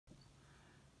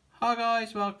Hi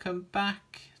guys, welcome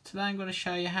back. Today I'm going to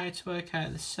show you how to work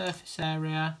out the surface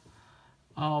area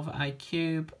of a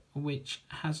cube which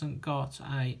hasn't got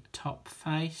a top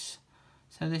face.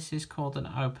 So this is called an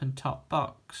open top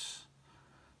box.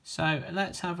 So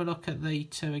let's have a look at the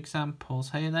two examples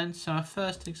here then. So our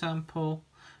first example,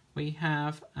 we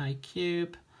have a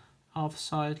cube of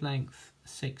side length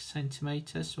 6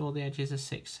 centimetres, so all the edges are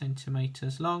 6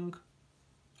 centimetres long.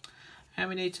 And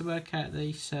we need to work out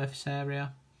the surface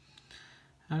area.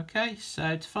 Okay,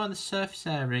 so to find the surface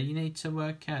area, you need to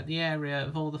work out the area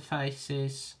of all the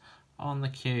faces on the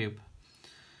cube.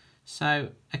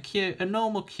 So a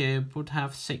normal cube would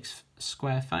have 6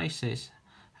 square faces.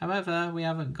 However, we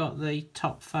haven't got the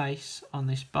top face on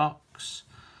this box,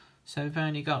 so we've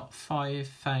only got 5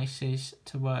 faces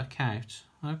to work out.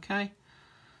 Okay,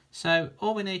 so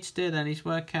all we need to do then is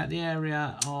work out the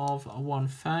area of one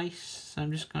face. So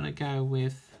I'm just going to go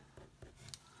with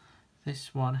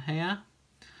this one here.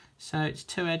 So its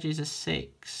two edges are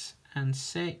 6 and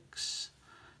 6.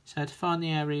 So to find the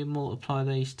area, multiply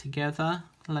these together,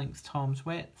 length times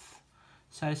width.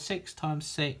 So 6 times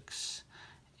 6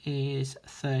 is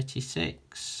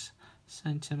 36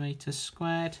 centimetres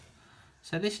squared.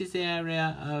 So this is the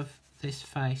area of this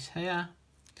face here.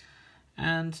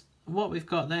 And what we've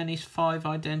got then is 5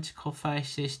 identical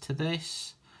faces to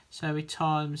this. So we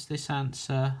times this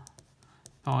answer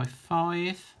by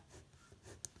 5.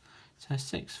 So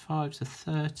 6 5s are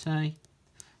 30,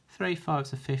 3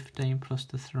 5s are 15 plus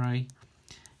the 3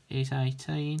 is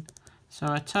 18. So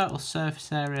our total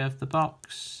surface area of the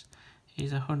box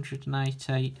is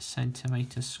 180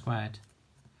 centimetres squared.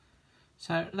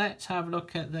 So let's have a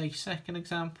look at the second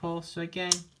example. So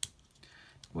again,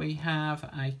 we have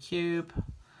a cube,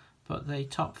 but the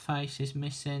top face is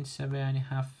missing, so we only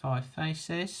have 5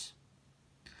 faces.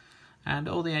 And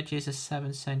all the edges are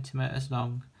 7 centimetres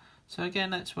long. So again,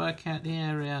 let's work out the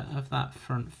area of that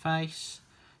front face.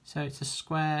 So it's a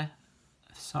square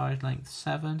side length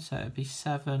 7, so it would be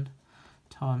 7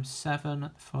 times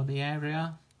 7 for the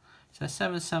area. So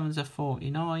 7 7s are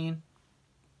 49.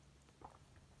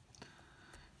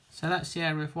 So that's the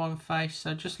area of one face.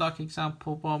 So just like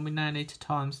example 1, we now need to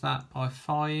times that by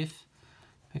 5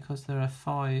 because there are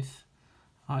 5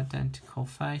 identical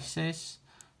faces.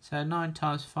 So 9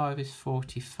 times 5 is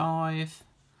 45.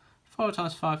 4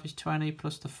 times 5 is 20,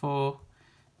 plus the 4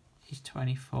 is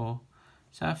 24.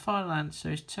 So our final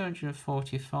answer is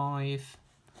 245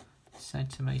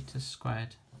 centimetres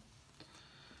squared.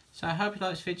 So I hope you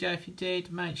liked this video. If you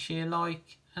did, make sure you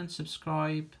like and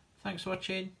subscribe. Thanks for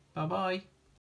watching. Bye bye.